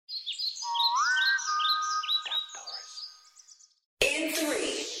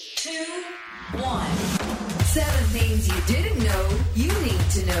2, 1. 7 things you didn't know you need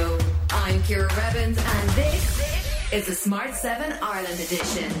to know. I'm Ciara Revens and this is the Smart 7 Ireland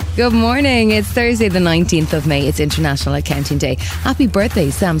edition. Good morning. It's Thursday the 19th of May. It's International Accounting Day. Happy birthday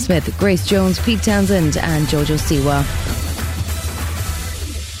Sam Smith, Grace Jones, Pete Townsend and Jojo Siwa.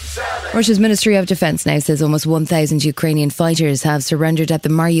 Russia's Ministry of Defence now says almost 1,000 Ukrainian fighters have surrendered at the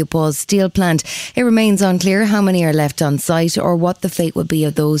Mariupol steel plant. It remains unclear how many are left on site or what the fate would be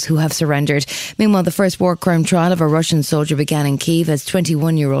of those who have surrendered. Meanwhile, the first war crime trial of a Russian soldier began in Kyiv as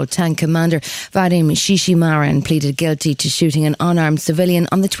 21-year-old tank commander Vadim Shishimarin pleaded guilty to shooting an unarmed civilian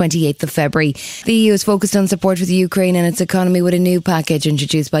on the 28th of February. The EU is focused on support for the Ukraine and its economy with a new package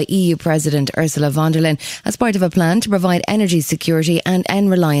introduced by EU President Ursula von der Leyen as part of a plan to provide energy security and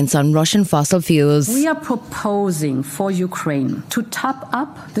end reliance on Russian fossil fuels. We are proposing for Ukraine to top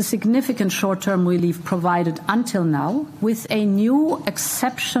up the significant short-term relief provided until now with a new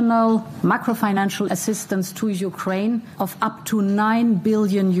exceptional macrofinancial assistance to Ukraine of up to 9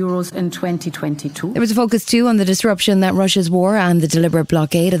 billion euros in 2022. There was a focus too on the disruption that Russia's war and the deliberate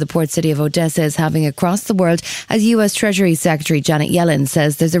blockade of the port city of Odessa is having across the world, as US Treasury Secretary Janet Yellen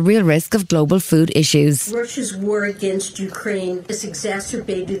says there's a real risk of global food issues. Russia's war against Ukraine has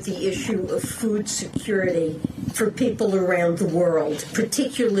exacerbated the issue of food security for people around the world,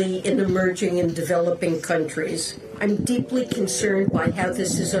 particularly in emerging and developing countries. I'm deeply concerned by how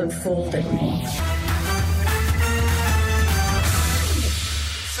this is unfolding.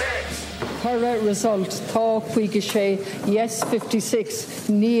 Current results, tá chuige sé, yes 56,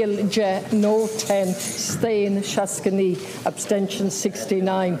 níl je, no 10, stain Shaskani, abstention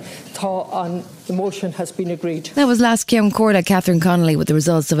 69, tá on. The motion has been agreed. That was last Ceann Corda Catherine Connolly with the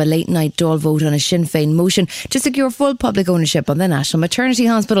results of a late night Dáil vote on a Sinn Féin motion to secure full public ownership on the National Maternity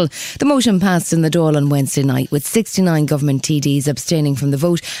Hospital. The motion passed in the Dáil on Wednesday night with 69 government TDs abstaining from the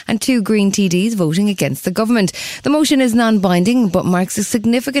vote and 2 Green TDs voting against the government. The motion is non-binding but marks a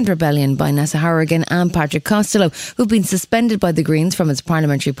significant rebellion by Nessa Harrigan and Patrick Costello, who've been suspended by the Greens from its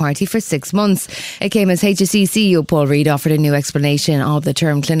parliamentary party for 6 months. It came as HSE CEO Paul Reid offered a new explanation of the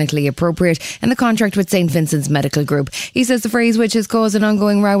term clinically appropriate in the contract with St Vincent's Medical Group. He says the phrase, which has caused an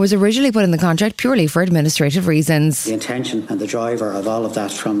ongoing row, was originally put in the contract purely for administrative reasons. The intention and the driver of all of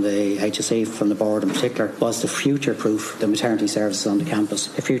that from the HSE, from the board in particular, was to future-proof the maternity services on the campus,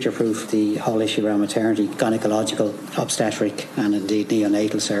 to future-proof the whole issue around maternity, gynecological, obstetric and indeed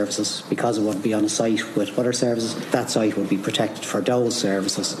neonatal services, because it would be on a site with other services. That site would be protected for those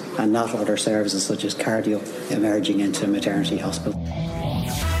services and not other services such as cardio emerging into maternity hospital.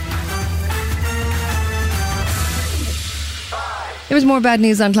 There was more bad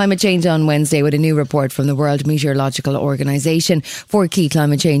news on climate change on Wednesday with a new report from the World Meteorological Organization. 4 key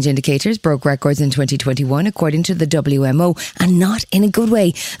climate change indicators broke records in 2021 according to the WMO, and not in a good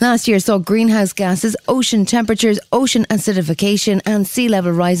way. Last year saw greenhouse gases, ocean temperatures, ocean acidification and sea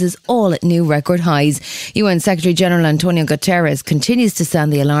level rises all at new record highs. UN Secretary General Antonio Guterres continues to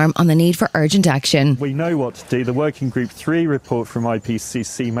sound the alarm on the need for urgent action. We know what to do. The Working Group 3 report from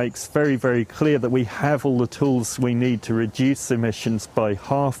IPCC makes very, very clear that we have all the tools we need to reduce emissions by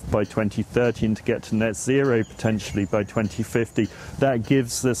half by 2030 and to get to net zero potentially by 2050. That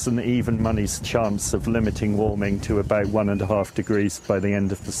gives us an even money's chance of limiting warming to about 1.5 degrees by the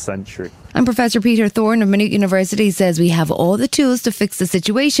end of the century. And Professor Peter Thorne of Maynooth University says we have all the tools to fix the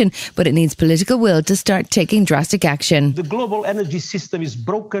situation, but it needs political will to start taking drastic action. The global energy system is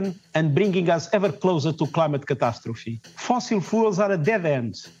broken and bringing us ever closer to climate catastrophe. Fossil fuels are a dead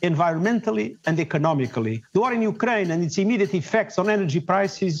end, environmentally and economically. The war in Ukraine and its immediate effects on energy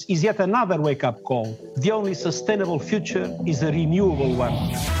prices is yet another wake-up call. The only sustainable future is a renewable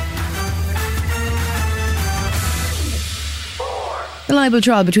one. The libel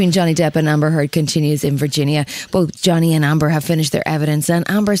trial between Johnny Depp and Amber Heard continues in Virginia. Both Johnny and Amber have finished their evidence, and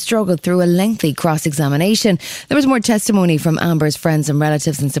Amber struggled through a lengthy cross-examination. There was more testimony from Amber's friends and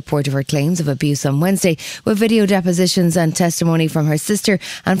relatives in support of her claims of abuse on Wednesday, with video depositions and testimony from her sister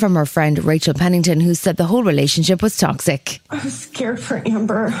and from her friend Rachel Pennington, who said the whole relationship was toxic. I was scared for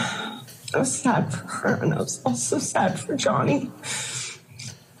Amber. I was sad for her, and I was also sad for Johnny.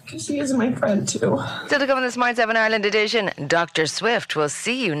 She is my friend too. Still to come in the Smart 7 Ireland edition, Dr. Swift will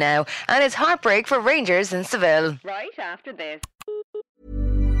see you now, and it's heartbreak for Rangers in Seville. Right after this.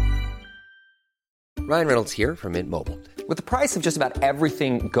 Ryan Reynolds here from Mint Mobile. With the price of just about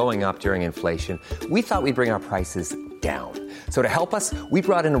everything going up during inflation, we thought we'd bring our prices down. So to help us, we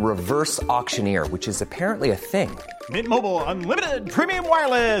brought in a reverse auctioneer, which is apparently a thing. Mint Mobile Unlimited Premium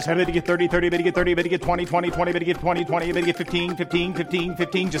Wireless. How to get 30, 30, bit to get 30, bit to get 20, 20, 20, bit to get 20, 20, bit to get 15, 15, 15,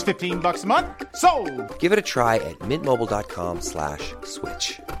 15, just $15 a month? Sold! Give it a try at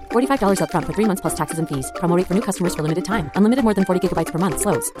mintmobile.com/switch. $45 upfront for 3 months plus taxes and fees. Promo rate for new customers for limited time. Unlimited more than 40 gigabytes per month.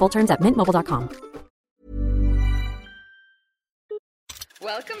 Slows full terms at mintmobile.com.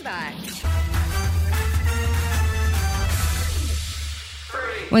 Welcome back.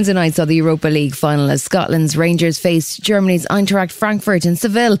 Wednesday night saw the Europa League final as Scotland's Rangers faced Germany's Eintracht Frankfurt in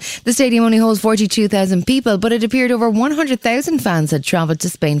Seville. The stadium only holds 42,000 people, but it appeared over 100,000 fans had travelled to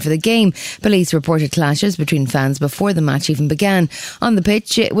Spain for the game. Police reported clashes between fans before the match even began. On the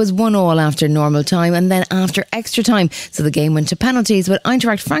pitch, it was 1-1 after normal time and then after extra time, so the game went to penalties with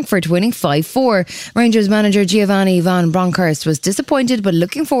Eintracht Frankfurt winning 5-4. Rangers manager Giovanni Van Bronckhorst was disappointed but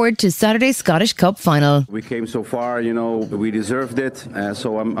looking forward to Saturday's Scottish Cup final. We came so far, we deserved it,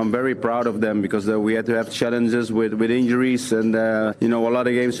 so I'm very proud of them because we had to have challenges with injuries and a lot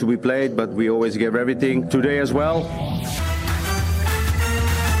of games to be played, but we always gave everything today as well.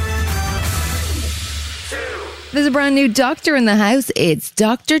 There's a brand new doctor in the house. It's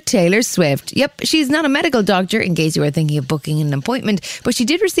Dr. Taylor Swift. Yep, she's not a medical doctor in case you were thinking of booking an appointment, but she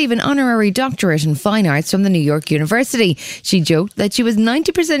did receive an honorary doctorate in fine arts from the New York University. She joked that she was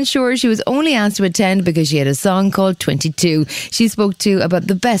 90% sure she was only asked to attend because she had a song called 22. She spoke too about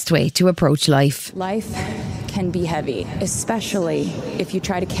the best way to approach life. Life can be heavy, especially if you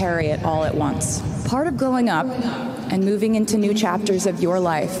try to carry it all at once. Part of growing up and moving into new chapters of your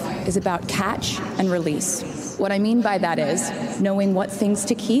life is about catch and release. What I mean by that is knowing what things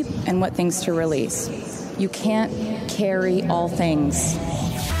to keep and what things to release. You can't carry all things.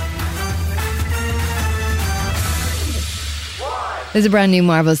 There's a brand new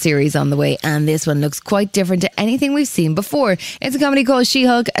Marvel series on the way, and this one looks quite different to anything we've seen before. It's a comedy called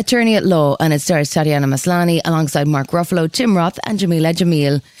She-Hulk, Attorney at Law, and it stars Tatiana Maslany alongside Mark Ruffalo, Tim Roth and Jamila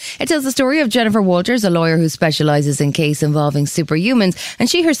Jamil. It tells the story of Jennifer Walters, a lawyer who specialises in cases involving superhumans, and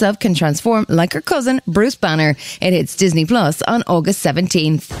she herself can transform like her cousin, Bruce Banner. It hits Disney Plus on August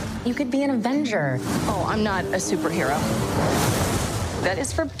 17th. You could be an Avenger. Oh, I'm not a superhero. That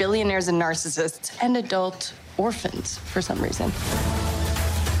is for billionaires and narcissists and adult orphans for some reason.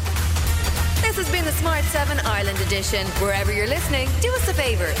 This has been the Smart 7 Ireland edition. Wherever you're listening, do us a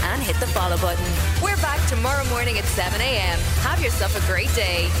favour and hit the follow button. We're back tomorrow morning at 7 a.m. Have yourself a great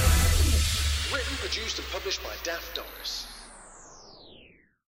day. Written, produced and published by Daft Doris.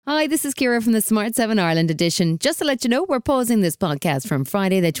 Hi, this is Ciara from the Smart 7 Ireland edition. Just to let you know, we're pausing this podcast from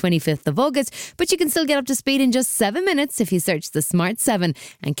Friday the 25th of August, but you can still get up to speed in just 7 minutes if you search the Smart 7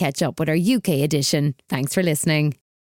 and catch up with our UK edition. Thanks for listening.